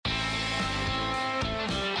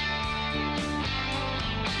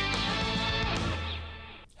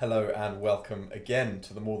Hello and welcome again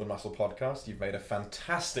to the More Than Muscle podcast. You've made a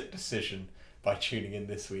fantastic decision by tuning in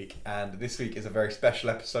this week, and this week is a very special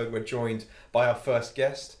episode. We're joined by our first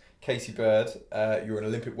guest, Katey Byrd. You're an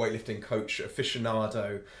Olympic weightlifting coach,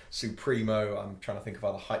 aficionado, supremo. I'm trying to think of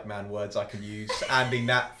other hype man words I can use. Andy,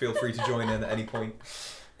 Nat, feel free to join in at any point.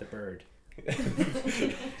 The Byrd.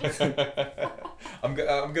 I'm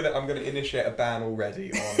gonna initiate a ban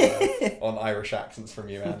already on Irish accents from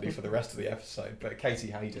you, Andy, for the rest of the episode. But Katey,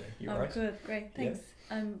 how you doing? You alright? Good, great, thanks.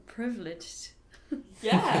 Yeah. I'm privileged.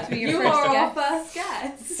 Yeah, to be your you first are guest. our first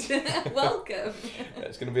guest. Welcome. Yeah,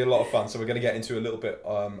 it's going to be a lot of fun. So we're going to get into a little bit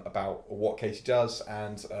about what Katey does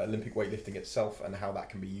and Olympic weightlifting itself and how that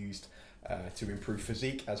can be used to improve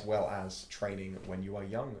physique as well as training when you are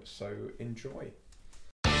young. So enjoy.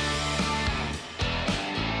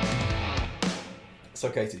 So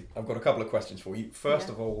Katey, I've got a couple of questions for you. First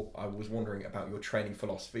of all, I was wondering about your training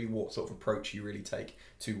philosophy, what sort of approach you really take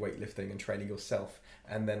to weightlifting and training yourself.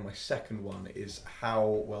 And then my second one is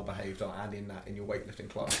how well behaved are Andy and Nat in your weightlifting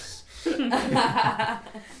class?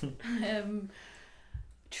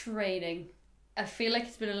 Training. I feel like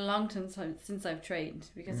it's been a long time since I've trained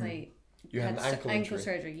because You had an ankle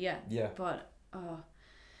surgery. Yeah. But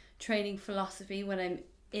training philosophy when I'm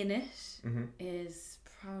in it is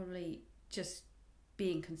probably just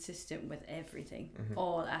being consistent with everything,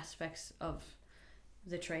 all aspects of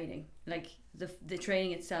the training, like the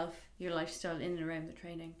training itself, your lifestyle in and around the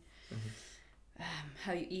training,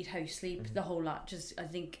 how you eat, how you sleep, the whole lot. Just I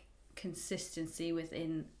think consistency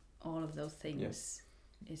within all of those things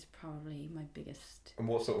is probably my biggest. And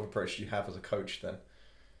what sort of approach do you have as a coach then?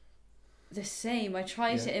 The same. I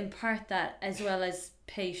try to impart that as well as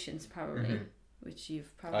patience, probably, which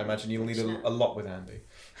you've probably. I imagine you'll need a lot with Andy.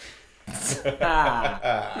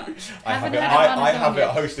 I have it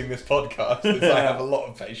hosting this podcast. I have a lot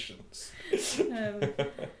of patience.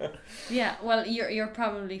 Yeah, well, you're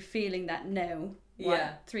probably feeling that now.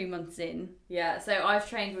 Yeah, 3 months in. Yeah, so I've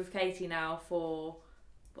trained with Katey now for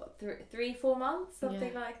what 3-4 months,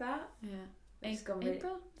 something like that. Yeah, It's gone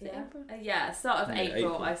April. Yeah, start of April.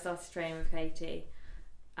 April. I started training with Katey,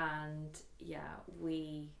 and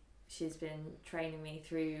she's been training me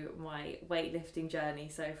through my weightlifting journey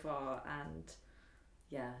so far, and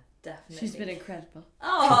definitely. She's been incredible.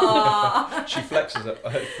 Oh, She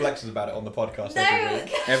flexes about it on the podcast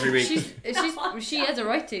every week. She has a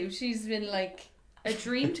right to. She's been like a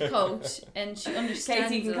dream to coach, and she understands.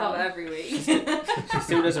 Katey can come every week. She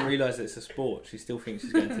still doesn't realise it's a sport. She still thinks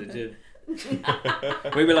she's going to the gym.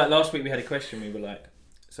 We were like, last week we had a question. We were like,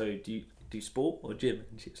 so do you do sport or gym?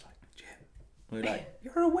 And she was like, gym. And we were like,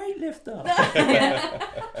 you're a weightlifter.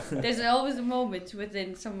 There's always a moment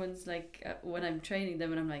within someone's like when I'm training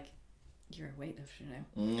them, and I'm like, you're a weightlifter now.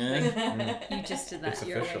 Like, you just did that. It's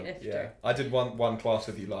you're official. a weightlifter. Yeah, I did one class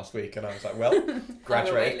with you last week, and I was like, well,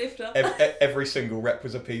 graduated. I'm a weightlifter. Every single rep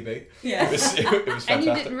was a PB. Yeah. It was fantastic. And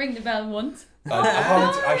you didn't ring the bell once.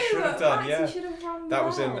 I should have done. Yeah. That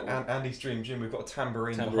was in well. Andy's dream gym. We've got a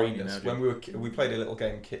tambourine Tambourine behind us. in our When we played a little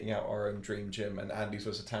game kitting out our own dream gym, and Andy's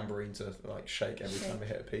was a tambourine to like shake every time we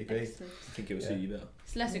hit a PB. Excellent. I think it would suit you better.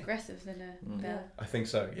 It's less aggressive than a bell. I think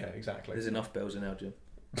so. Yeah, exactly. There's enough bells in our gym.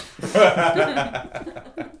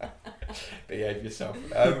 Behave yourself.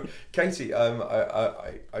 Katey,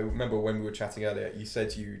 I remember when we were chatting earlier, you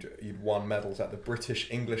said you'd won medals at the British,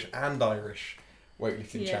 English and Irish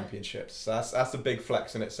weightlifting championships. So that's a big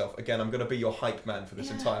flex in itself. Again, I'm going to be your hype man for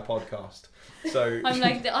this entire podcast. So I'm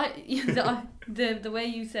like the way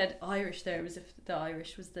you said Irish there was if the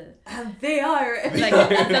Irish was the Irish, like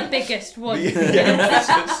the biggest one.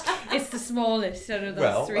 It's the smallest out of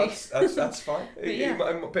those three. That's fine.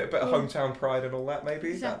 A bit of hometown pride and all that,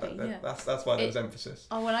 maybe. Exactly, That's why there was emphasis.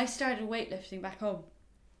 Oh, when I started weightlifting back home,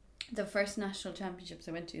 the first national championships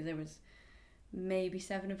I went to, there was maybe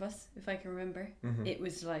 7 of us, if I can remember. It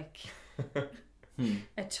was like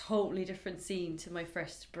a totally different scene to my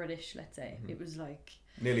first British, let's say. It was like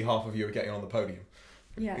nearly half of you were getting on the podium.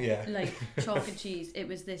 Yeah. Like chalk and cheese. It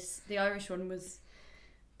was the Irish one was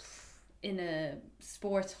in a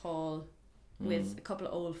sports hall with a couple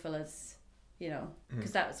of old fellas,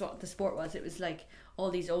 because that was what the sport was. It was like all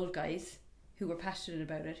these old guys who were passionate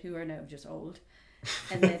about it, who are now just old,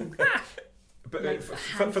 and then but like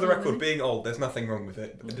for the record, being old, there's nothing wrong with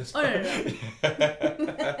it. No.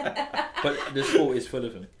 But the sport is full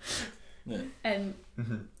of them. Yeah. And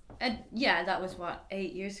that was what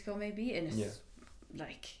 8 years ago maybe, and it's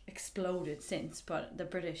like exploded since. But the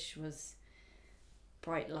British was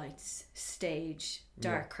bright lights, stage,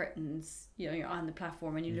 dark curtains. You know, you're on the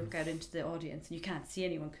platform and you look out into the audience and you can't see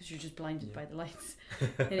anyone because you're just blinded by the lights.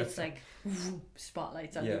 And it's like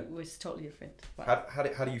spotlights on you. It was totally different. But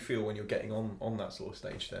how do you feel when you're getting on that sort of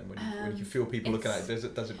stage then? When you can feel people looking at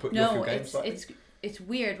it, does it put you off your game slightly? It's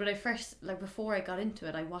weird. When I first, like before I got into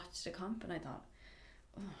it, I watched a comp and I thought,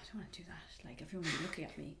 oh, I don't want to do that. Like everyone was looking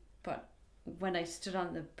at me. But when I stood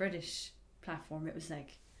on the British platform, it was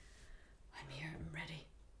like, I'm here, I'm ready.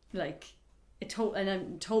 Like and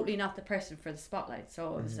I'm totally not the person for the spotlight.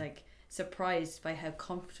 So I was like surprised by how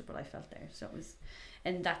comfortable I felt there. So it was,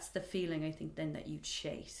 and that's the feeling I think then that you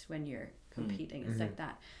chase when you're competing. It's like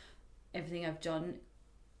that. Everything I've done,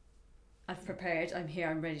 I've prepared. I'm here.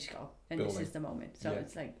 I'm ready to go, and this is the moment. So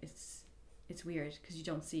it's like it's weird because you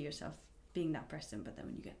don't see yourself being that person, but then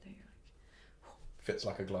when you get there, you're like, fits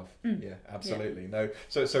like a glove. Yeah, absolutely. No.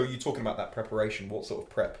 So you talking about that preparation? What sort of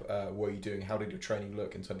prep were you doing? How did your training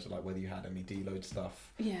look in terms of like whether you had any deload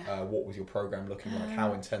stuff? Yeah. What was your program looking like?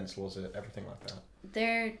 How intense was it? Everything like that.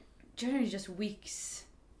 They're generally just weeks.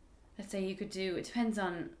 Let's say you could do. It depends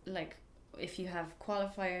on like if you have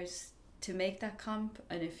qualifiers to make that comp,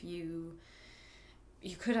 and if you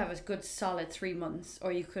could have a good solid 3 months,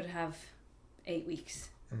 or you could have 8 weeks.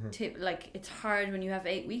 Like it's hard when you have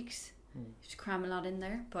 8 weeks. You have to cram a lot in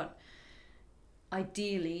there, but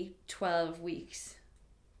ideally 12 weeks,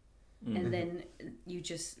 and then you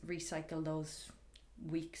just recycle those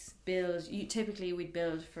weeks. We'd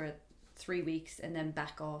build for 3 weeks and then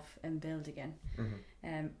back off and build again.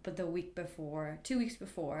 But the week before, 2 weeks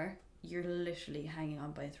before, you're literally hanging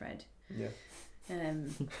on by a thread.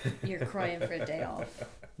 You're crying for a day off,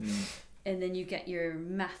 and then you get your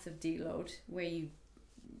massive deload where you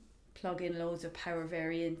plug in loads of power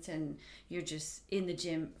variants and you're just in the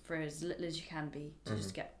gym for as little as you can be to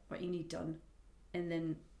just get what you need done, and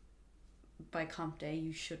then by comp day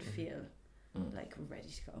you should feel like ready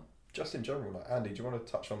to go. Just in general, like Andy, do you want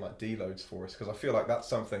to touch on like deloads for us? Because I feel like that's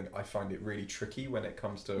something I find it really tricky when it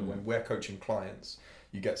comes to when we're coaching clients.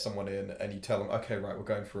 You get someone in and you tell them, okay, right, we're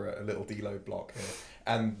going for a little deload block here,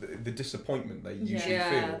 and the disappointment they usually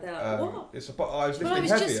feel. Like, what? It's I was lifting I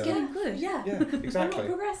was heavier. just getting good. Yeah, exactly. I'm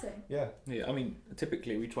not progressing. Yeah. I mean,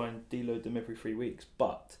 typically we try and deload them every 3 weeks,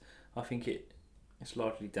 but I think it's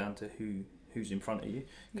largely down to who's in front of you.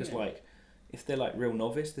 Because like, if they're like real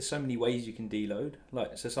novice, there's so many ways you can deload.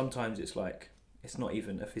 Like, so sometimes it's like it's not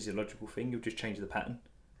even a physiological thing. You'll just change the pattern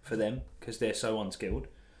for them because they're so unskilled.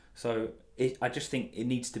 So I just think it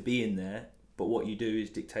needs to be in there, but what you do is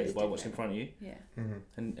dictated by what's in front of you.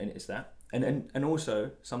 And it's that. And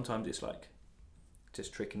also sometimes it's like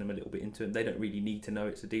just tricking them a little bit into it. They don't really need to know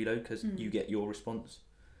it's a deload because you get your response.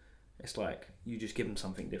 It's like you just give them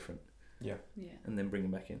something different. And then bring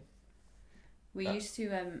them back in. We used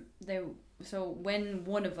to so when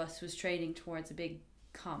one of us was training towards a big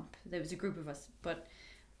comp, there was a group of us, but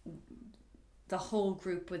the whole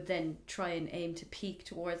group would then try and aim to peak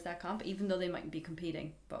towards that comp, even though they mightn't be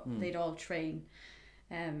competing, but they'd all train.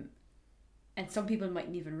 And some people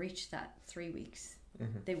mightn't even reach that 3 weeks.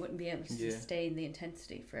 They wouldn't be able to sustain the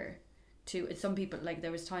intensity for 2. And some people, like there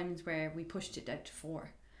was times where we pushed it out to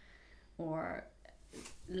 4. Or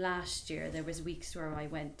last year there was weeks where I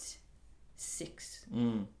went 6,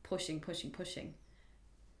 pushing.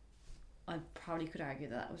 I probably could argue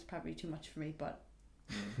that was probably too much for me, but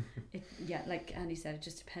like Andy said, it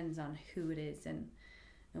just depends on who it is and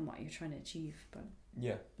what you're trying to achieve. But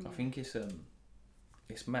I think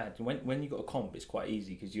it's mad when you got a comp. It's quite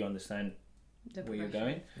easy because you understand where you're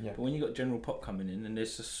going. But when you got general pop coming in and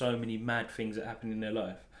there's just so many mad things that happen in their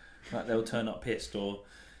life, like they'll turn up pissed, or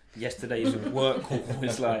yesterday's work call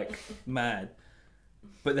was like mad,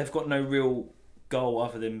 but they've got no real goal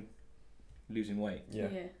other than losing weight.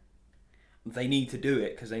 They need to do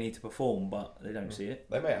it because they need to perform, but they don't see it.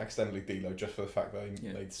 They may accidentally deload just for the fact that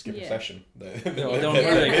they skip a session. They're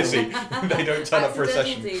busy. They don't turn up for a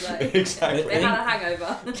session. Exactly. They had a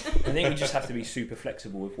hangover. I think we just have to be super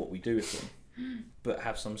flexible with what we do with them, but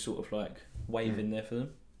have some sort of like wave in there for them.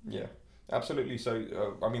 Yeah, absolutely.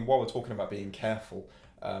 So, I mean, while we're talking about being careful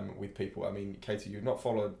with people, I mean, Katey, you've not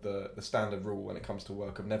followed the standard rule when it comes to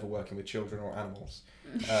work of never working with children or animals,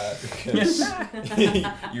 because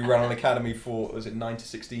you run an academy for, was it 9 to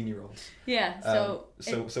 16-year-olds? Yeah. So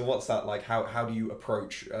what's that like? How do you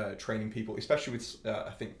approach training people, especially with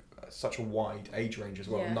I think such a wide age range as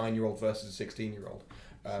well, 9-year-old versus a 16-year-old?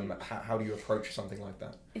 How do you approach something like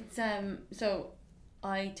that? It's so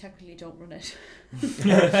I technically don't run it.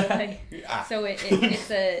 So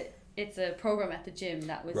it's a program at the gym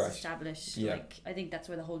that was established. Like I think that's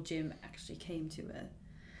where the whole gym actually came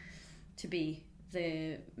to be.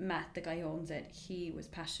 Matt, the guy who owns it, he was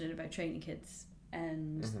passionate about training kids,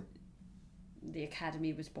 and the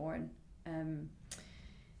academy was born.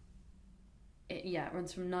 It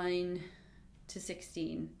runs from 9 to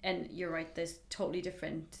 16, and you're right, there's totally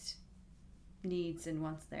different needs and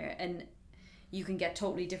wants there, and you can get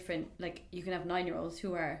totally different, like you can have 9-year-olds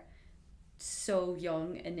who are so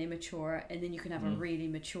young and immature, and then you can have a really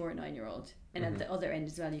mature 9-year-old, and at the other end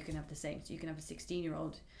as well you can have the same, so you can have a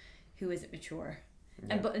 16-year-old who isn't mature,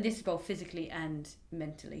 and but this is both physically and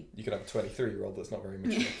mentally. You could have a 23-year-old that's not very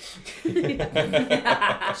mature.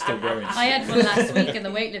 Still growing. I had one last week in the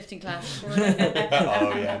weightlifting class. Oh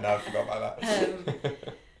yeah, no, I forgot about that.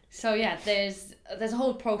 So yeah, there's a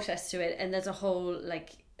whole process to it, and there's a whole,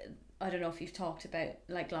 like, I don't know if you've talked about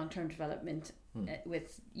like long-term development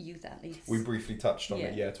with youth athletes. We briefly touched on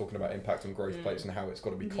it, talking about impact on growth plates and how it's got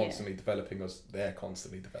to be constantly developing as they're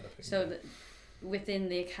constantly developing. So within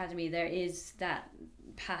the academy there is that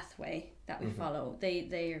pathway that we follow.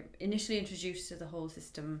 They're initially introduced to the whole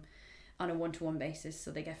system on a 1-to-1 basis, so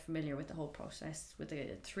they get familiar with the whole process with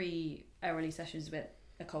the 3 hourly sessions with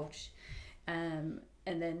a coach, and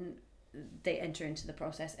then they enter into the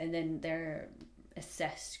process, and then they're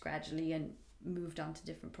assessed gradually and moved on to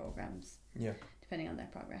different programs depending on their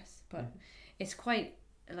progress. But it's quite,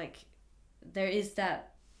 like, there is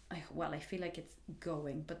that, I feel like it's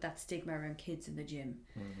going, but that stigma around kids in the gym.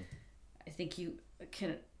 I think you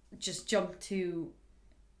can just jump to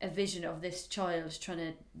a vision of this child trying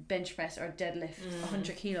to bench press or deadlift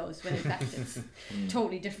 100 kilos when in fact it's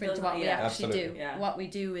totally different to what we actually do. What we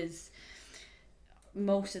do is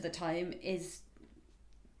most of the time is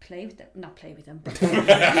not play with them, but we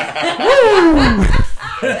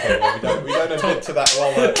don't admit to that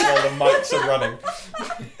while the mics are running.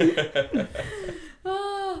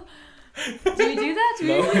 Do we do that? Do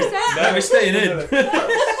we do that? No, we're staying in.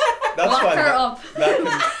 That's Lock fine. her up.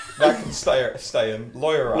 That can stay in.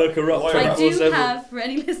 Lawyer up. Look her up. I do have, for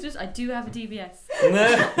any listeners, I do have a DBS.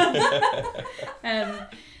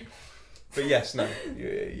 But yes, no.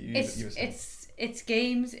 It's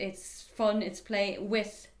games, it's fun, it's play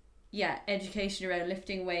with education around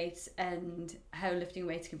lifting weights and how lifting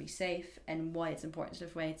weights can be safe and why it's important to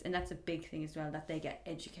lift weights, and that's a big thing as well, that they get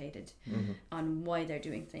educated on why they're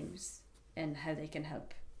doing things and how they can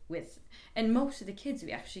help with. And most of the kids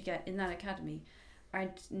we actually get in that academy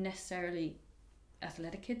aren't necessarily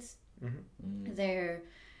athletic kids. They're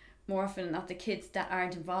more often than not the kids that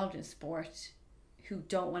aren't involved in sport, who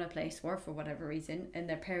don't want to play sport for whatever reason, and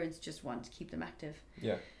their parents just want to keep them active.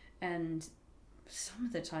 And some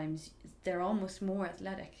of the times they're almost more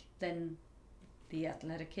athletic than the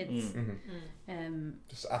athletic kids.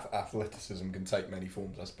 Just athleticism can take many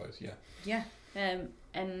forms, I suppose.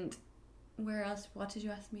 And where else? What did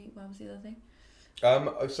you ask me? What was the other thing?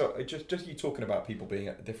 So just you talking about people being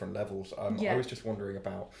at different levels. I was just wondering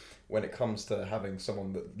about when it comes to having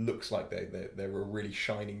someone that looks like they're a really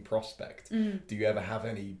shining prospect. Do you ever have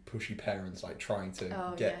any pushy parents like trying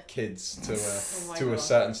to get kids to a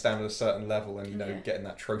certain standard, a certain level, and getting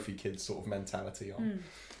that trophy kid sort of mentality on?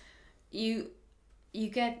 You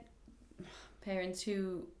get parents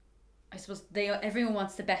who, I suppose, everyone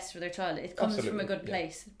wants the best for their child. It comes from a good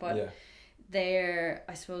place, but their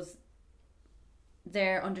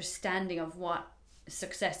understanding of what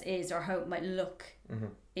success is or how it might look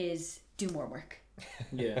is do more work.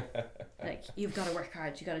 Like, you've got to work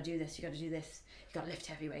hard, you got to do this, you got to lift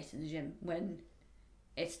heavy weights in the gym, when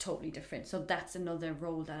it's totally different. So that's another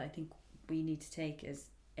role that I think we need to take, is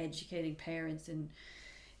educating parents and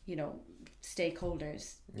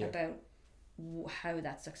stakeholders about how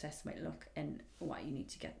that success might look and what you need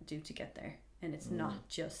to do to get there. And it's not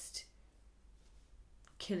just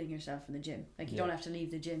killing yourself in the gym. Like, you don't have to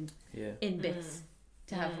leave the gym in bits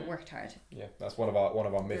to have worked hard. That's one of our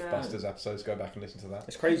Mythbusters episodes. Go back and listen to that.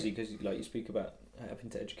 It's crazy because, like, you speak about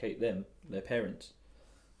having to educate them, their parents,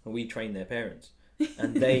 and we train their parents,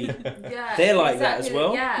 and they're like that as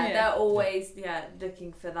well. They're always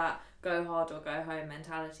looking for that go hard or go home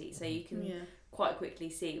mentality, so you can quite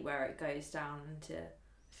quickly see where it goes down into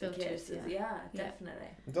filters. Definitely.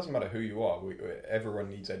 It doesn't matter who you are. Everyone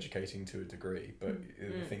needs educating to a degree, but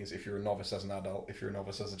the thing is, if you're a novice as an adult, if you're a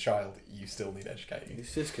novice as a child, you still need educating.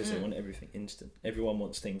 It's just because they want everything instant. Everyone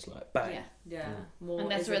wants things like bang. More, and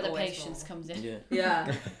that's where the patience comes in.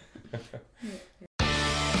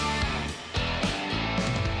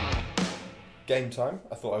 Game time.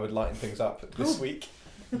 I thought I would lighten things up this week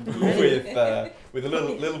with a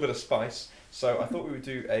little bit of spice. So I thought we would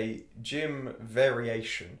do a gym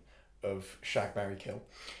variation of Shag, Marry, Kill.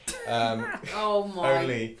 Oh my.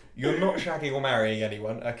 Only you're not shagging or marrying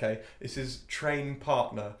anyone, okay? This is train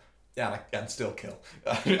partner and still kill.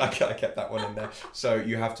 I kept that one in there. So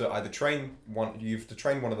you have to either train one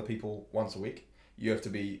of the people once a week. You have to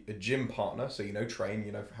be a gym partner, so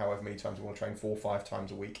train, however many times you want to train, 4 or 5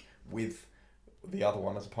 times a week with the other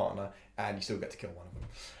one as a partner, and you still get to kill one of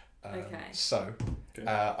them. Okay. So,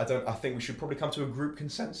 I think we should probably come to a group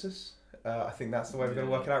consensus. I think that's the way we're going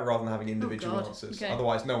to work it out, rather than having individual answers. Okay.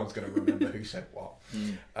 Otherwise, no one's going to remember who said what.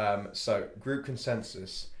 So, group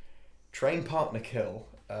consensus, train, partner, kill.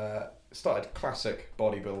 Started classic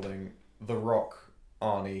bodybuilding, The Rock,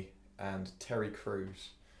 Arnie, and Terry Crews.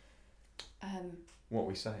 What are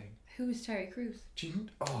we saying? Who is Terry Crews?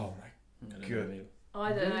 Oh my god.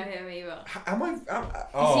 I don't know him either.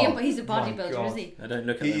 He's a bodybuilder, is he? I don't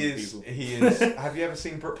look at people. He is. Have you ever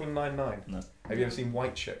seen Brooklyn Nine-Nine? No. Have you ever seen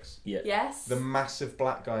White Chicks? Yeah. Yes. The massive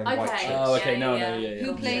black guy in White Chicks. Oh, okay.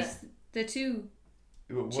 Who plays the two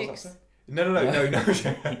chicks? No. He's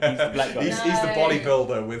the black guy. He's the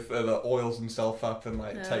bodybuilder with that oils himself up and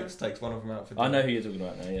takes one of them out for dinner. I know who you're talking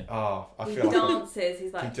about now. Yeah. Oh, I he feel like dances.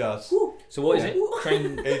 He's like. He does. Whoo. So what is it?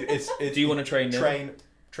 Train. Do you want to train?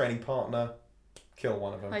 Training partner. Kill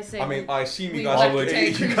one of them. I assume you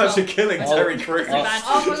guys are killing Terry Crews. Oh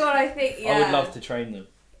my god! I think I would love to train them.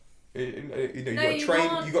 You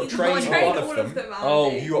got to train one of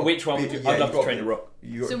them. Which one would you? I'd love to train The Rock.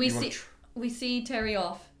 So we see Terry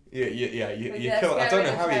off. Yeah. You kill. I don't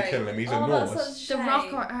know how you kill him. He's enormous. The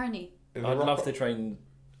Rock or Arnie? I'd love to train.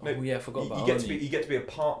 I forgot about Arnie. You get to be a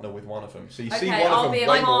partner with one of them. So you see one of them. I'll be a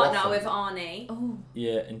partner with Arnie. Oh.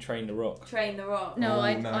 Yeah, and train The Rock. No,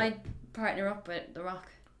 I partner up with The Rock.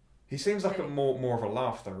 He seems like more of a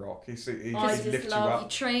laugh than Rock. He lifts you up. You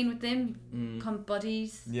train with them, become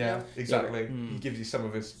buddies. Yeah, exactly. He gives you some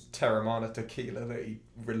of his Terramana tequila that he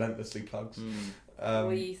relentlessly plugs. What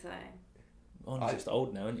are you saying? I'm just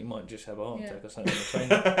old now, and you might just have a heart attack or something on the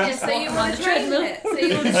train. So you want to train it? So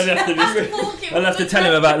you want to I'll have to tell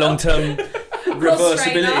him about long-term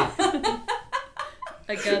reversibility.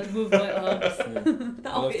 I can't move my arms.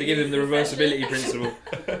 I'll have to give him the reversibility principle.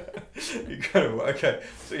 Incredible. Okay,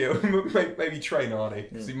 so maybe train Arnie,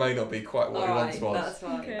 because he may not be quite what he once was. That's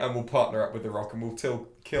fine. Okay. And we'll partner up with The Rock, and we'll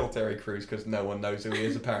kill Terry Crews, because no one knows who he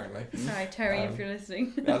is apparently. Sorry, Terry, if you're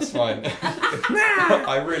listening. That's fine.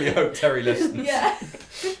 I really hope Terry listens. Yeah.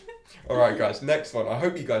 Alright guys, next one. I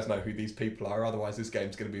hope you guys know who these people are, otherwise this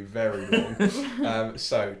game's going to be very long.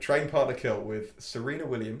 So, train, partner, kill with Serena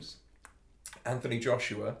Williams, Anthony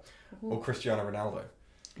Joshua, or Cristiano Ronaldo.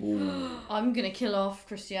 I'm going to kill off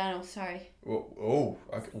Cristiano, sorry.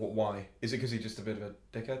 Okay. Why? Is it because he's just a bit of a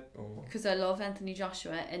dickhead? Because I love Anthony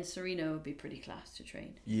Joshua, and Serena would be pretty class to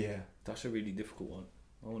train. Yeah. That's a really difficult one.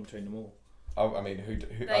 I want to train them all. I mean, who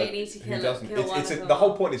doesn't? Kill the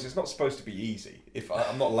whole point is it's not supposed to be easy. If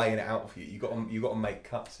I'm not laying it out for you, you got to make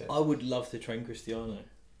cuts here. I would love to train Cristiano.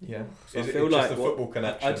 Yeah. So I feel like the football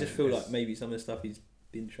connection. I just feel like maybe some of the stuff he's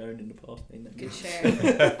been shown in the past ain't that good.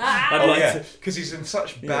 Share. Because he's in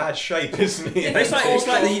such bad shape, isn't he? It's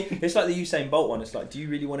like the Usain Bolt one. It's like, do you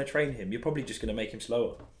really want to train him? You're probably just going to make him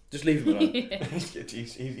slower. Just leave him alone.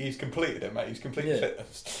 He's completed it, mate. He's completed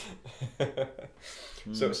fitness.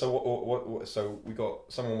 So what? So we got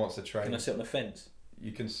someone wants to train. Can I sit on the fence?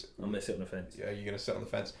 You can. I'm gonna sit on the fence. Yeah, you're gonna sit on the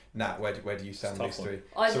fence. Nat, where do you stand these three?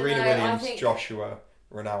 Serena Williams, Joshua,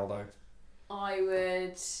 Ronaldo. I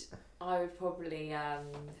would probably.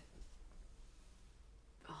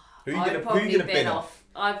 Who are you gonna bin off?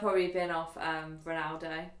 I've probably been off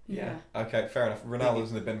Ronaldo. Yeah. Okay, fair enough. Ronaldo's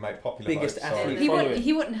in the bin, mate. Popular. Biggest athlete following.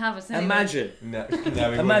 He wouldn't have us anyway. Imagine. No, he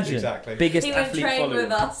wouldn't, exactly. Biggest he athlete would train following.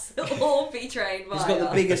 with us or be trained by us. He's got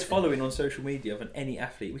the biggest following on social media of any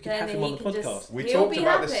athlete. We could have him on the podcast. We talked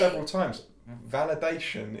about this several times.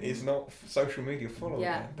 Validation is not social media following.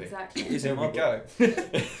 Yeah, exactly. Here we go. So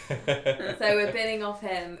we're binning off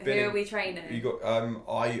him. Who are we training? You got.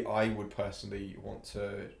 I would personally want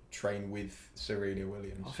to train with Serena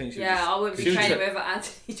Williams. I wouldn't be training with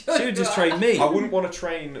Anthony Joshua. She would just train me. I wouldn't want to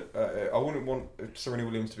train. I wouldn't want Serena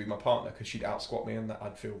Williams to be my partner because she'd out-squat me, and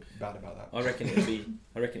I'd feel bad about that. I reckon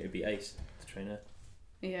it'd be Ace to train her.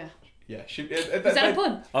 Yeah. Yeah, is that a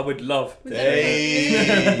pun? I would love.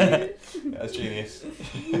 Hey, that's genius.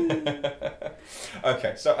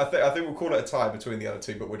 Okay, so I think we'll call it a tie between the other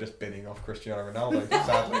two, but we're just binning off Cristiano Ronaldo.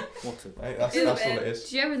 Sadly, that's all it is.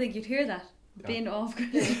 Do you ever think you'd hear that? Bin off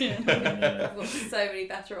Cristiano. I've got so many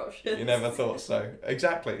better options. You never thought so.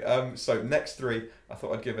 Exactly. So next three, I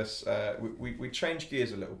thought I'd give us. We change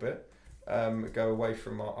gears a little bit. Go away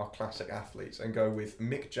from our classic athletes and go with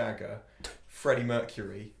Mick Jagger, Freddie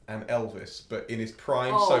Mercury, and Elvis, but in his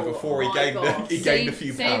prime. So before he gained a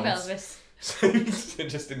few pounds. Save Elvis.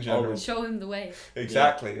 Just in general. Show him the way.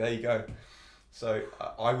 Exactly. Yeah. There you go. So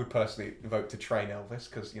I would personally vote to train Elvis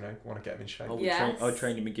because, want to get him in shape. I'd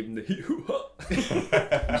train him and give him the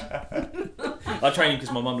I'd train him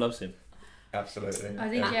because my mum loves him. Absolutely. I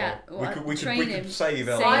think, we could save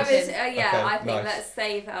Elvis. I think nice. let's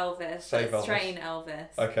save Elvis. Let's train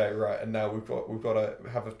Elvis. Okay, right. And now we've got to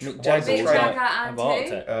have a Mick Jagger and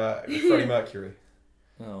Freddie Mercury.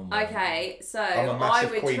 Oh, man. Okay, so I'm a I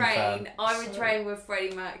massive would Queen train. fan, I would train with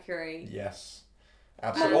Freddie Mercury. Yes.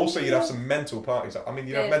 Absolutely. Also, you'd have some mental parties. I mean,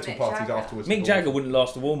 you'd have mental parties afterwards. Mick Jagger wouldn't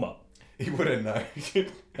last a warm-up. He wouldn't, no.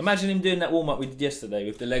 Imagine him doing that warm-up we did yesterday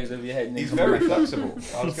with the legs over your head. And he's very flexible.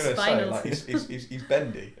 I was going to say, like, he's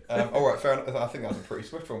bendy. All right, fair enough. I think that was a pretty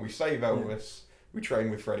swift one. We save Elvis, we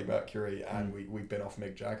train with Freddie Mercury, and we've been off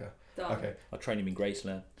Mick Jagger. Done. Okay. I'll train him in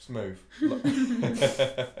Graceland. Smooth.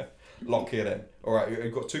 Lock it in. All right,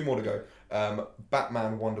 we've got 2 more to go.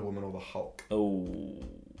 Batman, Wonder Woman, or the Hulk? Oh.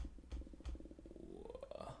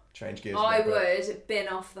 Change gears. I would bin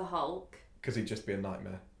off the Hulk. Because he'd just be a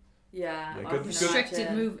nightmare. Yeah, good.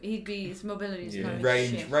 Restricted move. His mobility is kind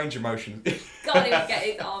of range of motion. Can't even get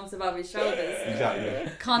his arms above his shoulders. Exactly.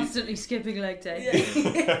 Constantly skipping leg day.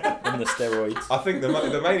 On the steroids. I think the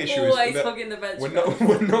main issue Always is hugging the bench.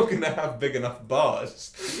 we're not going to have big enough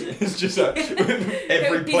bars. It's just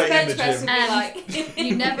every plate in the gym. And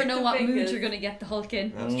you never know what mood you're going to get the Hulk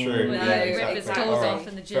in. That's true. When Yeah, rip his clothes off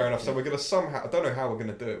in the gym. Fair enough. So we're going to somehow, I don't know how we're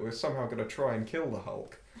going to do it. We're somehow going to try and kill the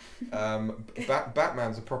Hulk.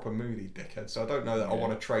 Batman's a proper moody dickhead, so I don't know that I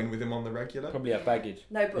want to train with him on the regular. Probably have baggage.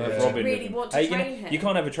 No, but Yeah. you Robin really want to train him. You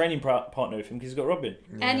can't have a training partner with him because he's got Robin.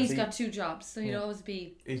 Yeah. And he's got 2 jobs, so he'd always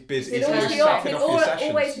be... He's busy. He'd He's always always sacking off his sessions.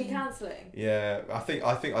 always be cancelling. Yeah, I think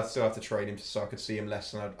I'd still have to train him so I could see him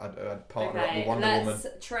less, and I'd partner up with Wonder Woman. Let's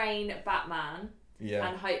train Batman. Yeah.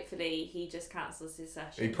 And hopefully he just cancels his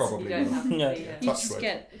session. He probably you don't will. have to Yeah. do it. You just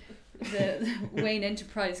get the Wayne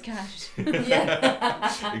Enterprise cash.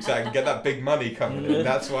 Yeah. Exactly. Get that big money coming in.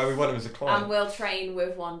 That's why we want him as a client. And we'll train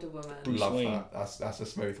with Wonder Woman. Love Wayne. that. That's a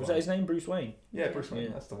smooth one. Was that his name, Bruce Wayne? Yeah, Bruce Wayne. Yeah.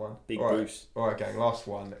 That's the one. Big All right. Bruce. All right, gang. Last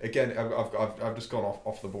one. Again, I've just gone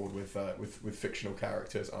off the board with fictional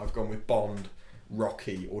characters. I've gone with Bond,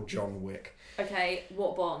 Rocky, or John Wick. Okay,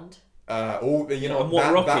 what Bond?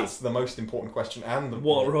 That's the most important question. And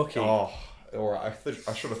What Rocky? Oh, all right.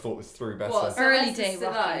 I should have thought this through better. What? Early Sylvester day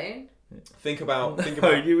Stallone? Think about.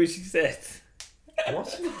 Oh, you wish you said.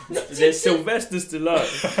 What? There's Sylvester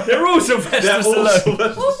Stallone. They're all Sylvester Stallone.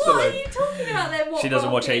 Well, what are you talking about then? What She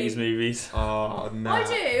doesn't watch Rocky? 80s movies. Oh, no. I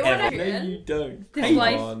do. Ever. No, Adrian. you don't. His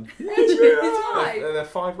wife. Are there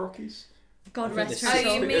 5 Rockies? God rest her Oh, you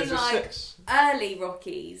soul. mean There's a like 6. early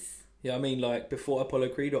Rockies? Yeah, I mean like before Apollo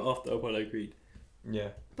Creed or after Apollo Creed. Yeah.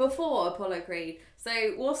 Before Apollo Creed. So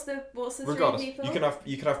what's the Regardless, 3 people?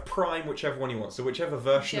 you can have Prime, whichever one you want. So whichever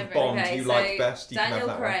version of Whichever. Bond Okay, you so like best, you Daniel can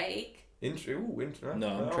have that Craig. one. No,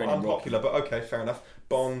 I'm training unpopular, but okay, fair enough.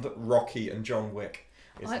 Bond, Rocky, and John Wick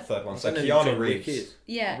is the third one. So I don't know who Keanu John Wick Reeves. is.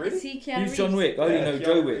 Yeah, Really? is he Keanu Who's Reeves? John Wick? I only know Keanu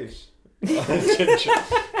Joe Wick. Reeves.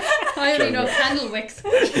 I only know Wick. Candle Wicks.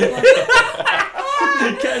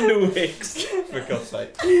 Candle Wicks. For God's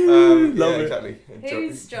sake. Love yeah, it. exactly.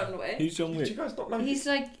 Who's John Wick? Who's John Did Wick? you guys not know? He's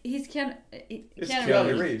Keanu It's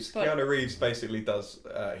Keanu Reeves. but Keanu Reeves basically does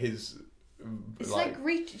his. It's like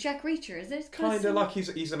Jack Reacher, is it? Kind of like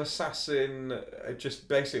he's an assassin. Just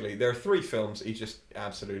basically, there are 3 films. He just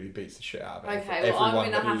absolutely beats the shit out of it. Okay, well I'm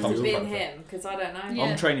Everyone gonna have comes to in bin front of him because I don't know. Yeah.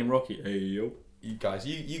 I'm training Rocky. Hey yo. You guys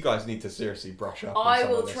need to seriously brush up. on I some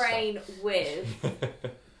will of this train with stuff.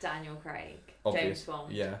 Daniel Craig, Obvious. James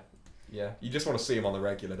Bond. Yeah. You just want to see him on the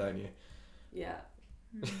regular, don't you? Yeah.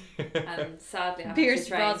 And sadly, I have Pierce to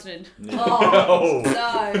train. Brosnan. Oh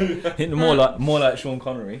no! More like Sean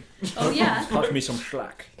Connery. Oh yeah. Cut me some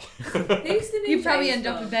slack. Who's the new? You probably James end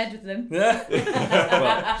up in Bond? bed with them. Yeah.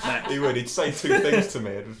 Well, Max. He would. He'd say 2 things to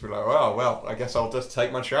me. I'd just be like, "Oh well, I guess I'll just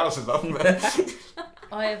take my trousers off."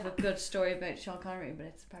 I have a good story about Sean Connery, but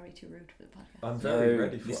it's probably too rude for the podcast. I'm very No,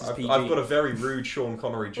 ready for this it. is I've PG. got a very rude Sean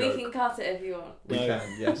Connery We joke. can cut it if you want. We No.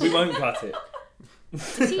 can, yes. We won't cut it.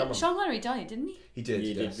 Come on. Sean Connery died, didn't he? He did.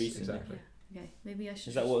 He did Yes, recently. exactly. Okay, maybe I should.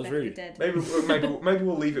 Is that what was respect rude? the dead. Maybe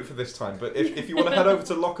we'll leave it for this time. But if you want to head over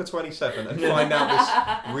to Locker 27 and find out this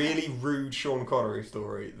really rude Sean Connery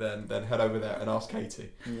story, then head over there and ask Katey.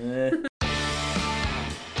 Yeah.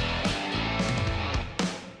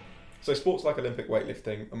 So sports like Olympic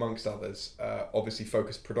weightlifting, amongst others, obviously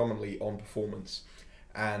focus predominantly on performance.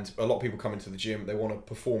 And a lot of people come into the gym, they want to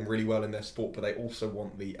perform really well in their sport, but they also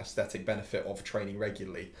want the aesthetic benefit of training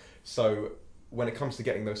regularly. So when it comes to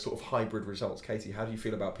getting those sort of hybrid results, Katey, how do you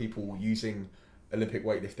feel about people using Olympic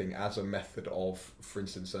weightlifting as a method of, for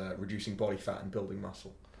instance, reducing body fat and building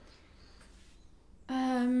muscle?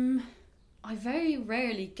 I very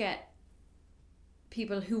rarely get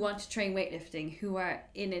people who want to train weightlifting who are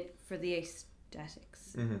in it for the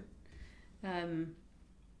aesthetics.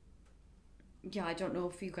 Yeah, I don't know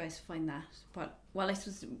if you guys find that, but I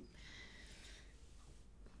suppose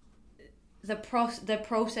the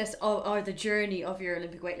process of, or the journey of your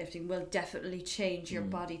Olympic weightlifting will definitely change your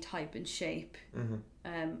body type and shape.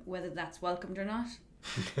 Whether that's welcomed or not,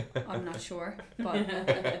 I'm not sure, but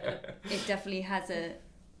it definitely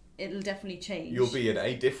it'll definitely change. You'll be in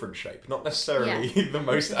a different shape, not necessarily the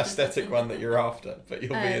most aesthetic one that you're after, but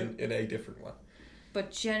you'll be in a different one.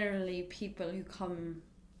 But generally, people who come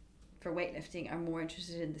for weightlifting are more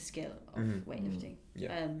interested in the skill of weightlifting.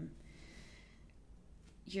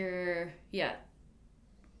 Your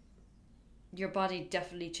body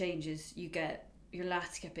definitely changes. You get your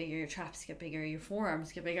lats get bigger, your traps get bigger, your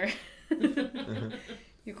forearms get bigger,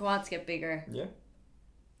 your quads get bigger.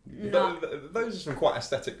 Those are some quite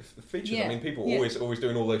aesthetic features. I mean, people always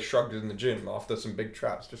doing all those shrugs in the gym after some big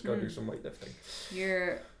traps. Just go do some weightlifting.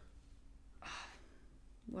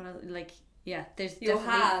 There's your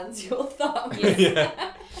hands, your thumbs.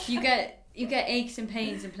 You get aches and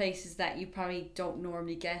pains in places that you probably don't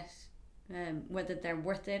normally get, whether they're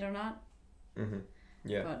worth it or not.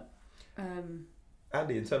 But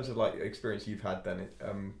Andy, in terms of like experience you've had then,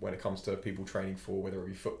 when it comes to people training for whether it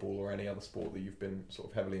be football or any other sport that you've been sort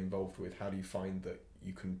of heavily involved with, how do you find that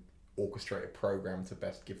you can orchestrate a program to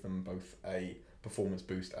best give them both a performance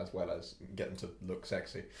boost as well as get them to look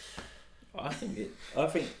sexy? I think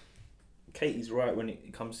Katey's right when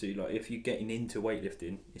it comes to, like, if you're getting into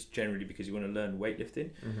weightlifting, it's generally because you want to learn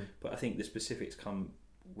weightlifting. But I think the specifics come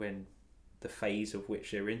when the phase of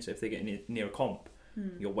which they're in. So if they're getting near a comp,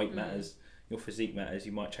 your weight matters, your physique matters,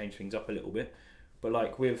 you might change things up a little bit. But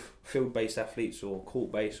like with field-based athletes or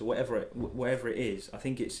court-based or whatever it is, I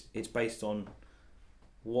think it's based on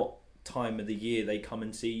what time of the year they come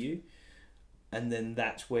and see you, and then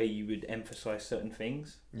that's where you would emphasise certain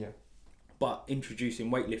things. But introducing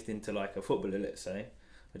weightlifting to like a footballer, let's say,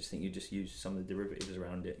 I just think you just use some of the derivatives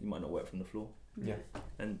around it. You might not work from the floor.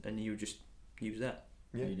 And you just use that,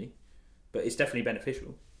 really. But it's definitely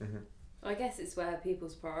beneficial. I guess it's where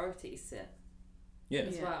people's priorities sit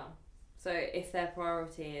as well. So if their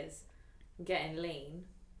priority is getting lean,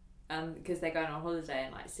 because they're going on holiday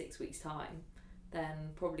in like 6 weeks' time,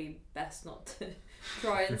 then probably best not to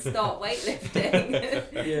try and start weightlifting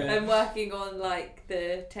and working on like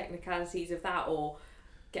the technicalities of that, or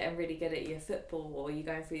getting really good at your football, or you're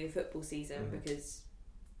going through your football season because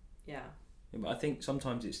but I think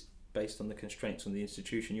sometimes it's based on the constraints on the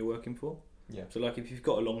institution you're working for. So like if you've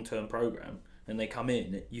got a long-term program and they come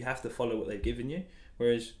in, you have to follow what they've given you,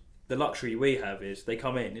 whereas the luxury we have is they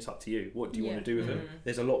come in, it's up to you. What do you want to do with them?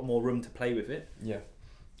 There's a lot more room to play with it.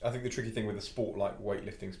 I think the tricky thing with a sport like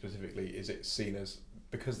weightlifting specifically is it's seen as,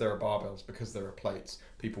 because there are barbells, because there are plates,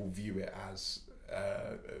 people view it as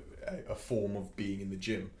a form of being in the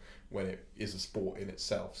gym when it is a sport in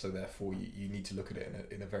itself. So therefore you need to look at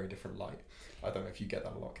it in a very different light. I don't know if you get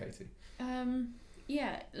that a lot, Katey.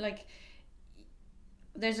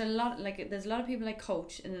 There's a lot of people I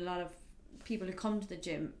coach, and a lot of people who come to the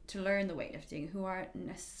gym to learn the weightlifting who aren't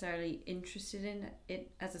necessarily interested in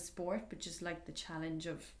it as a sport, but just like the challenge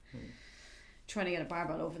of trying to get a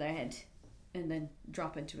barbell over their head and then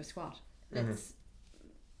drop into a squat.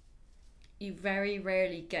 You very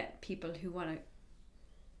rarely get people who want to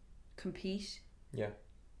compete.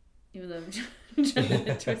 Even though I'm trying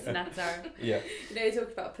to twist Nat's arm. You know, you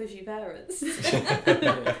talk about pushy parents.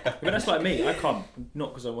 But that's like me. I come not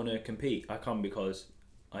because I want to compete. I come because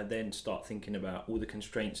I then start thinking about all the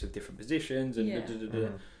constraints of different positions and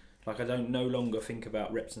like I don't no longer think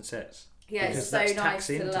about reps and sets. It's so nice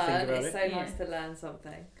to learn. It's so nice to learn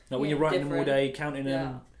something. Like when you're writing them all day, counting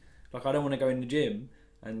them. Like I don't want to go in the gym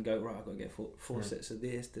and go, right, I've got to get four sets of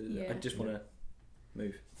this. I just want to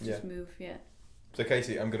move. Just move. So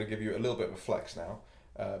Katey, I'm going to give you a little bit of a flex now,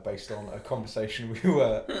 based on a conversation we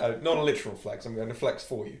were, not a literal flex, I'm going to flex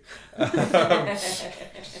for you.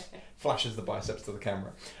 Flashes the biceps to the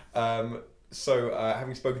camera. So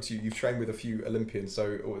having spoken to you, you've trained with a few Olympians,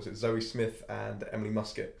 so what was it, Zoe Smith and Emily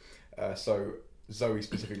Muscat. So Zoe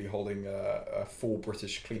specifically holding 4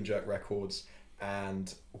 British clean jerk records,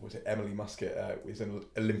 and what was it, Emily Muscat is an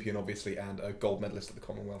Olympian obviously and a gold medalist at the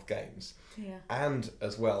Commonwealth Games. And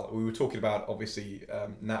as well, we were talking about obviously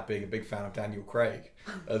Nat being a big fan of Daniel Craig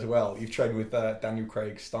as well. You've trained with Daniel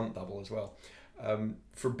Craig's stunt double as well.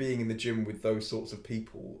 For being in the gym with those sorts of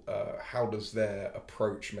people, how does their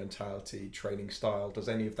approach, mentality, training style, does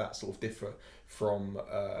any of that sort of differ from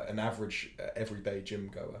an average everyday gym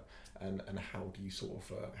goer? And how would you sort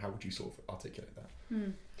of articulate that?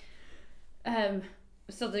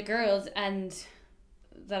 So the girls and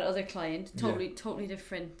that other client, totally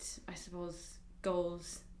different, I suppose,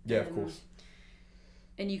 goals. Yeah, of course.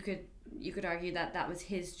 And you could argue that was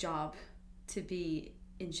his job to be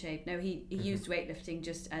in shape. Now he used weightlifting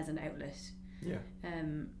just as an outlet. Yeah.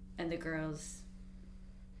 And the girls,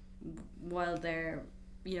 while they're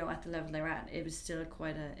at the level they're at, it was still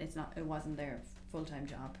it wasn't their full-time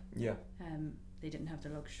job. Yeah. They didn't have the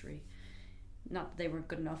luxury. Not that they weren't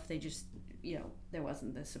good enough. They just there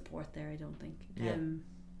wasn't the support there, I don't think. Yeah.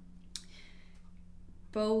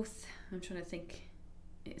 Both, I'm trying to think.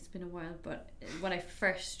 It's been a while, but when I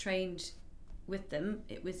first trained with them,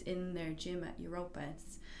 it was in their gym at Europa.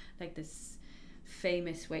 It's like this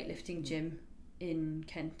famous weightlifting gym in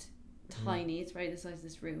Kent. Tiny, it's right the size of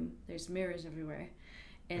this room. There's mirrors everywhere,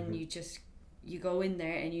 and you go in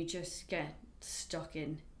there and you just get stuck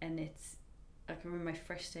in. And it's, I can remember my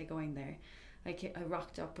first day going there. I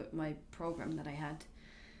rocked up with my program that I had.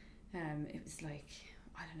 It was like,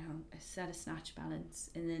 I don't know, a set of snatch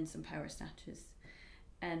balance and then some power snatches.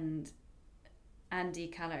 And Andy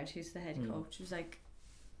Callard, who's the head coach, was like,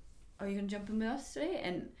 are you going to jump in with us today?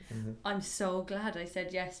 And I'm so glad I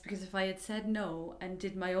said yes, because if I had said no and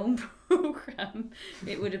did my own program,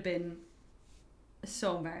 it would have been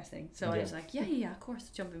so embarrassing. So I was like, yeah, of course,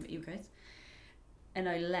 jump in with you guys. And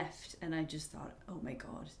I left and I just thought, oh my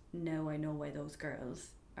God, now I know why those girls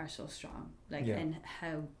are so strong, and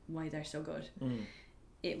why they're so good.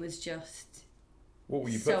 It was just... What were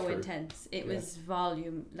you so put through? Intense. It was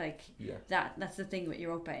volume, that's the thing with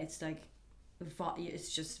Europa. It's like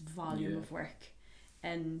it's just volume of work.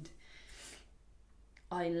 And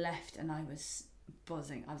I left and I was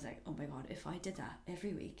buzzing. I was like, oh my God, if I did that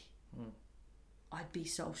every week, I'd be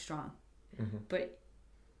so strong. But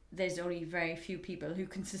there's only very few people who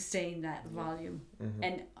can sustain that volume.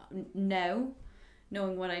 And now,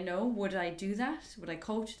 knowing what I know, would I do that? Would I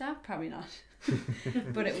coach that? Probably not.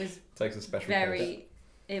 But it was takes a special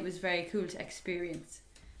it was very cool to experience.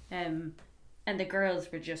 And the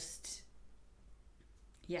girls were just,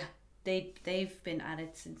 they've been at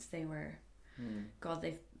it since they were,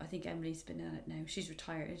 I think Emily's been at it now. She's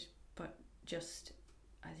retired, but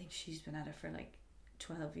I think she's been at it for like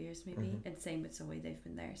 12 years maybe. And same with Zoe, they've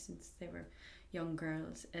been there since they were young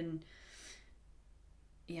girls. And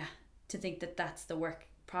to think that that's the work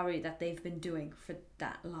probably that they've been doing for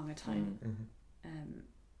that long a time.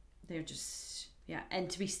 They're just and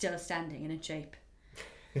to be still standing and in shape.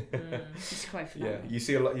 It's quite phenomenal. You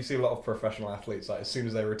see a lot of professional athletes, like as soon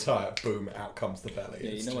as they retire, boom, out comes the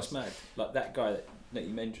belly. Yeah, what's mad? Like that guy that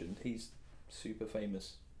you mentioned, he's super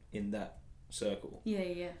famous in that circle.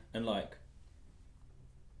 Yeah. And like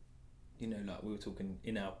we were talking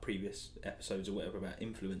in our previous episodes or whatever about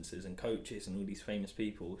influencers and coaches and all these famous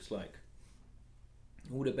people. It's like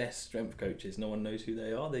all the best strength coaches, no one knows who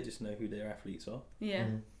they are. They just know who their athletes are. Yeah.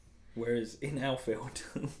 Whereas in our field,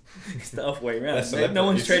 it's the other way around. No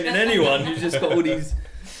one's training anyone. You've just got all these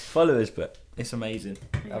followers, but it's amazing.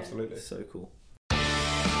 Yeah. Absolutely. It's so cool.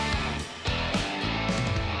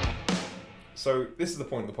 So this is the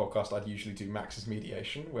point of the podcast I'd usually do Max's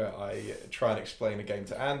mediation, where I try and explain a game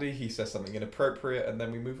to Andy, he says something inappropriate, and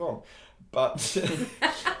then we move on. But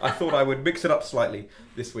I thought I would mix it up slightly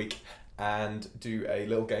this week and do a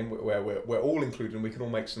little game where we're all included and we can all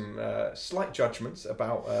make some slight judgments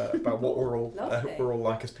about what we're all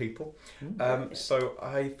like as people. So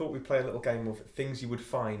I thought we'd play a little game of things you would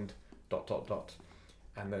find ... And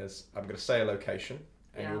I'm going to say a location,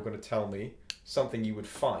 and you're going to tell me something you would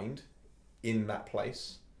find in that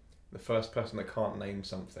place. The first person that can't name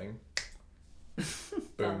something,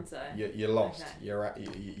 boom, you're lost. Okay.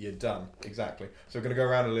 You're done. Exactly. So we're going to go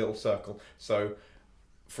around a little circle. So,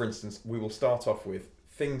 for instance, we will start off with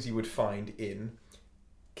things you would find in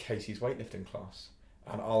Katey's weightlifting class,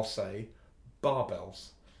 and I'll say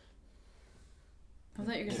barbells. I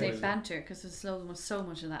thought you were going to say banter, because there's so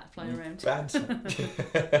much of that flying around. Banter.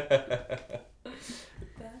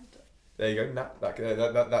 There you go. That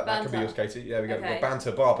could be yours, Katey. There we go. Okay.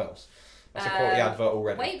 Banter barbells. That's a quality advert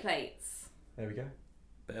already. Weight plates. There we go.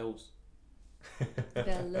 Bells.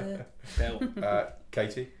 Bell.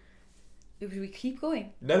 Katie. Do we keep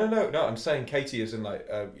going? No. I'm saying Katey is in like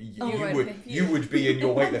you would be in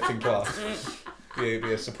your weightlifting class. It'd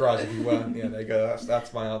be a surprise if you weren't. Yeah, there you go.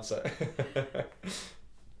 That's my answer.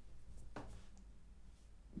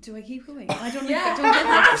 Do I keep going? I don't get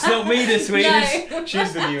that. It's not me this week. No.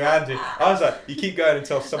 She's the new Andy. I was like, you keep going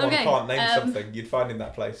until someone can't name something you'd find in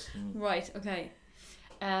that place. Right, okay.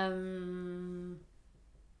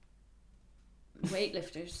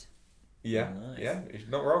 Weightlifters. Yeah, nice. Yeah,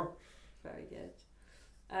 not wrong. Very good.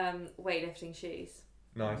 Weightlifting shoes.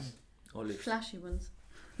 Nice. Olives. Flashy ones.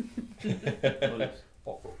 Olives.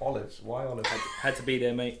 Olives. Why olives? Had to be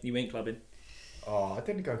there, mate. You went clubbing. Oh, I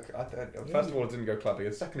didn't go. First of all, I didn't go clubbing.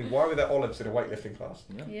 And secondly, why were there olives in a weightlifting class?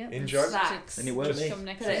 Yeah. In joke? Snacks. And it weren't me.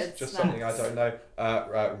 Just something I don't know.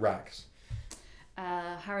 Rags.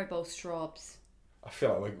 Haribo straws. I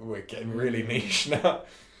feel like we're getting really niche now.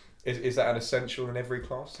 Is that an essential in every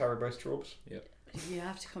class, Haribo straws? Yep. You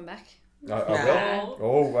have to come back. I will.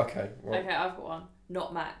 Oh, okay. Well. Okay, I've got one.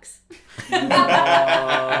 Not Max.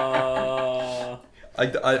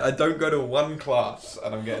 I don't go to one class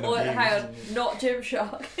and I'm getting abused. Hang on, not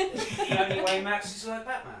Gymshark. The only way Max is like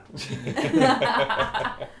Batman.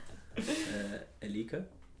 Elico.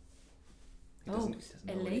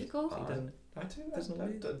 Eleiko?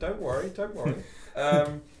 Don't worry.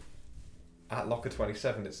 At Locker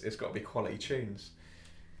 27, it's got to be quality tunes.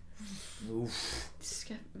 Oof.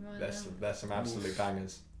 There's some absolute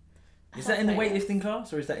bangers. Is that in the weightlifting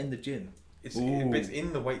class or is that in the gym? It's in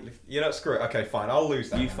the weightlifting. You know, screw it. Okay, fine. I'll lose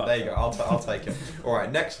that. There you go. I'll take it. All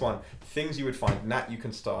right, next one. Things you would find. Nat, you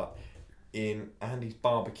can start in Andy's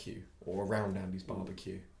barbecue or around Andy's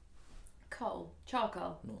barbecue.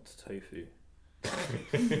 Charcoal. Not tofu.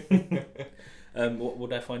 What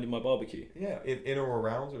would I find in my barbecue? Yeah, in or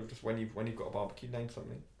around, or just when you've got a barbecue, name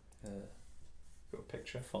something. Got a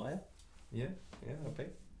picture. Fire. Yeah, that'll be.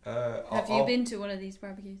 Have you been to one of these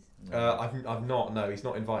barbecues? I've not. No, he's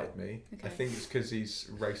not invited me. Okay. I think it's because he's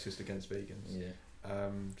racist against vegans. Yeah.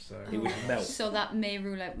 So it would melt. So that may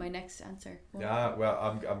rule out my next answer. What? Yeah.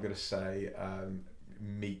 Well, I'm gonna say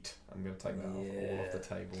meat. I'm gonna take that all off the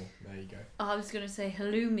table. There you go. I was gonna say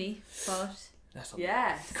halloumi, but That's on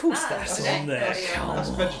Yes. Of course that's on there. That's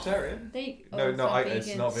vegetarian. it's No, not it's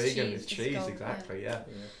vegan. not vegan. Cheese. It's cheese. called, Exactly. Yeah.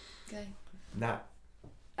 Okay. Nat.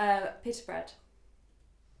 Pita bread.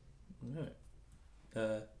 No.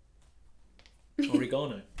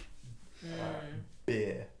 Oregano.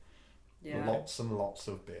 Beer. Yeah. Lots and lots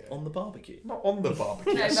of beer. On the barbecue. Not on the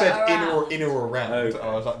barbecue. No, I but said around. in or around. Okay.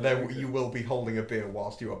 I was like, you will be holding a beer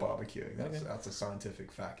whilst you are barbecuing. That's a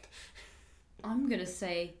scientific fact. I'm gonna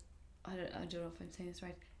say, I don't know if I'm saying this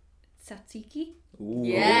right. Tzatziki. Ooh.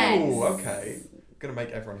 Yes. Ooh, okay. Gonna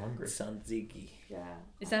make everyone hungry. Sanzigi. Yeah.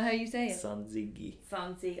 Is that how you say it? Sanzigi.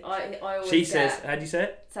 Sanzi. I always She get says, how do you say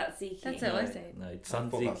it? Tzatziki. That's how I say it. No, I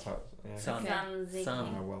thought Sanzig. that's how. Yeah. San. Sanziki.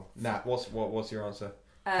 San. Oh well. Nat, what's your answer?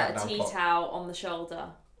 A Countdown tea clock. towel on the shoulder.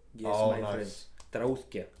 Yes, Oh, my nice. friend.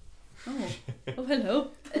 Trautkia. Oh,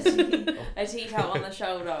 hello. A tea towel on the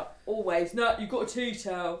shoulder. Always. No, you got a tea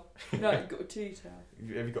towel. No, you got a tea towel.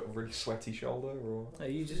 Have you got a really sweaty shoulder or? No,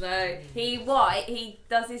 you just. No, he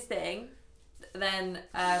does his thing, then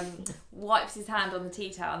wipes his hand on the tea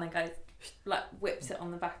towel and then goes like whips it on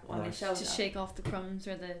the back on his shoulder. To shake off the crumbs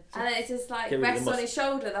or the. And then it's just like Get rid of rests the on his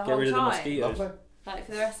shoulder the Get whole rid of the time. mosquitoes. Lovely. Like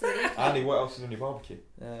for the rest of the evening. Andy, what else is on your barbecue?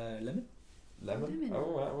 Lemon. Lemon.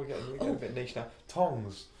 Oh, right, we're getting a bit niche now.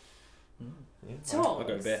 Tongs. Yeah. Tongs? I'll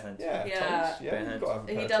go bare hands. Yeah, Yeah. tongs. Yeah, Bare you've hands. got to have a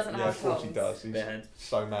He pair of doesn't tongs. have Yeah, of course he tongs. does. He's Bare hands.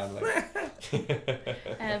 so manly.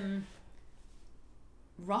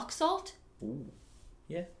 Rock salt. Ooh.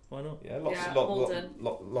 Yeah, why not? Yeah, lots Yeah, of Malden.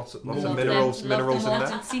 lots of Malden. minerals in there.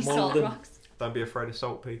 Malden sea salt Malden. rocks. Don't be afraid of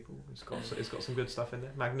salt, people. It's got some good stuff in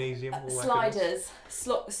there. Magnesium. All that Sliders.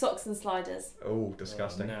 Socks and sliders. Oh,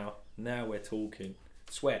 disgusting. Now we're talking.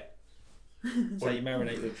 Sweat. So you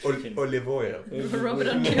marinate the chicken. Olive oil. Rub it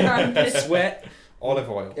under your armpit. Sweat. Olive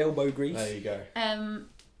oil. Elbow grease. There you go.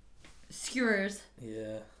 Skewers.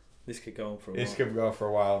 Yeah. This could go on for a This while. could go on for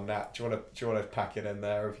a while. Nat, do you want to pack it in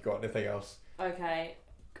there? Have you got anything else? Okay.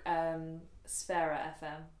 Sphera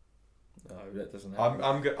FM. No, that doesn't happen.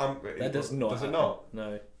 That does not Does it happen. not?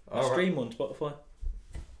 No. All right. Stream on Spotify.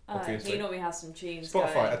 Obviously. He normally has some tunes.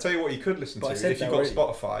 Spotify. Going. I tell you what, you could listen But I to said if you've that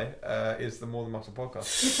got Spotify. Is the More Than Muscle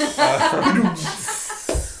podcast,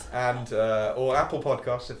 and or Apple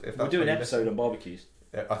Podcasts if that's We'll do where an you episode listen. on barbecues.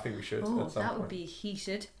 Yeah, I think we should. Oh, at some that point. would be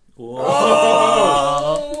heated.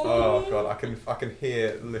 Oh god, I can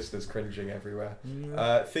hear listeners cringing everywhere.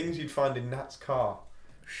 Things you'd find in Nat's car.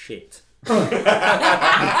 Shit. I'm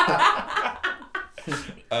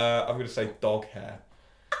going to say dog hair.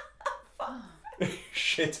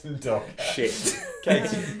 Shit and dog hair. Shit.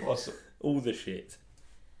 Katey, what's All the shit.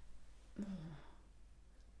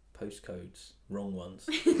 Postcodes. Wrong ones.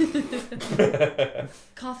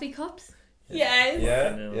 Coffee cups. Yes.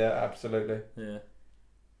 Yeah, absolutely. Yeah.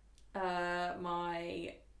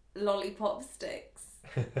 My lollipop sticks.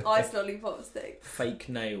 Ice lollipop sticks. Fake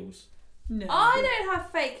nails. No. I don't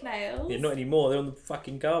have fake nails. Yeah, not anymore. They're on the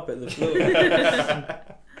fucking carpet, the floor.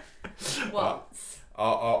 Once.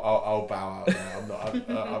 I'll bow out now. I'm not.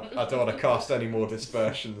 I don't want to cast any more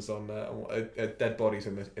dispersions on dead bodies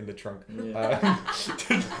in the trunk. Yeah.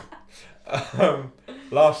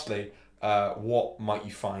 Lastly, what might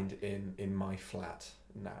you find in my flat,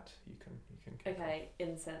 Nat? You can. Okay,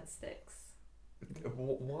 incense sticks.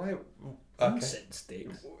 Why? Incense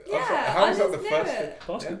sticks. Yeah, how I is that just the knew first it. thing?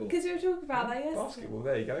 Basketball. Because we were talking about that yesterday. Basketball.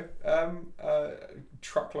 There you go.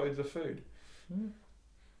 Truckloads of food.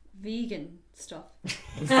 Vegan stuff.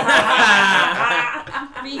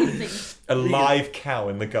 Vegan things. A live cow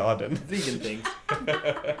in the garden. Vegan things.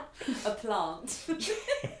 A plant.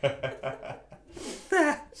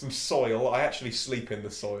 Some soil. I actually sleep in the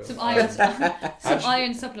soil. Some iron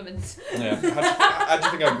supplements. Yeah. How do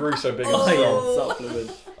you think I grew so big and strong? Iron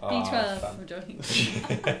supplement. B12 for jogging. So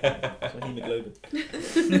hemoglobin.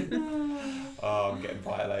 Oh, I'm getting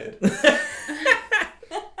violated.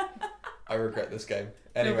 I regret this game.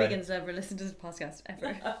 Anyway. No vegans ever listen to this podcast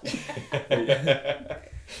ever.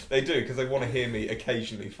 They do because they want to hear me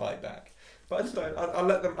occasionally fight back. But I just don't. I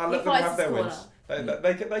let them have their wins.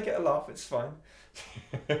 They get a laugh. It's fine.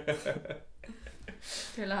 They're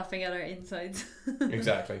laughing at our insides.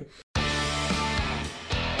 Exactly.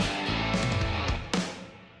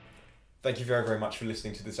 Thank you very, very much for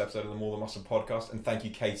listening to this episode of the More Than Muscle podcast, and thank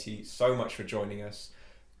you, Katey, so much for joining us.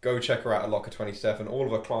 Go check her out at Locker 27, all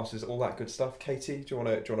of her classes, all that good stuff. Katey, do you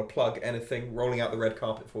want to plug anything? Rolling out the red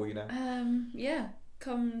carpet for you now. Yeah,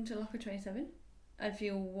 come to Locker 27 if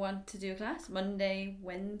you want to do a class Monday,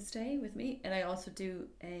 Wednesday with me, and I also do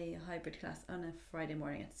a hybrid class on a Friday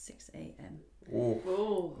morning at 6 a.m.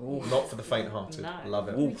 Ooh. Not for the faint-hearted. No. Love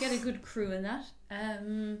it. We get a good crew in that. I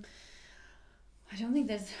don't think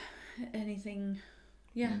there's anything.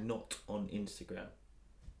 Yeah. Not on Instagram.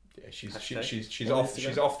 Yeah, she's on off. Instagram.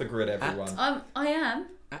 She's off the grid, everyone. I am.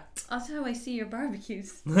 That's how I see your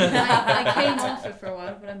barbecues. I came off it for a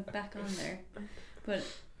while, but I'm back on there. But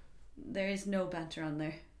there is no banter on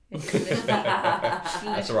there. It's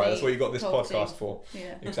That's all right. That's what you got this podcast for.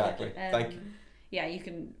 Yeah. Exactly. Thank you. Yeah, you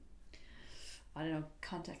can. I don't know.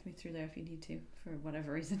 Contact me through there if you need to for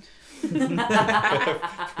whatever reason.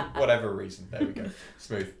 Whatever reason. There we go.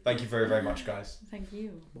 Smooth. Thank you very, very much, guys. Thank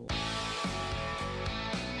you.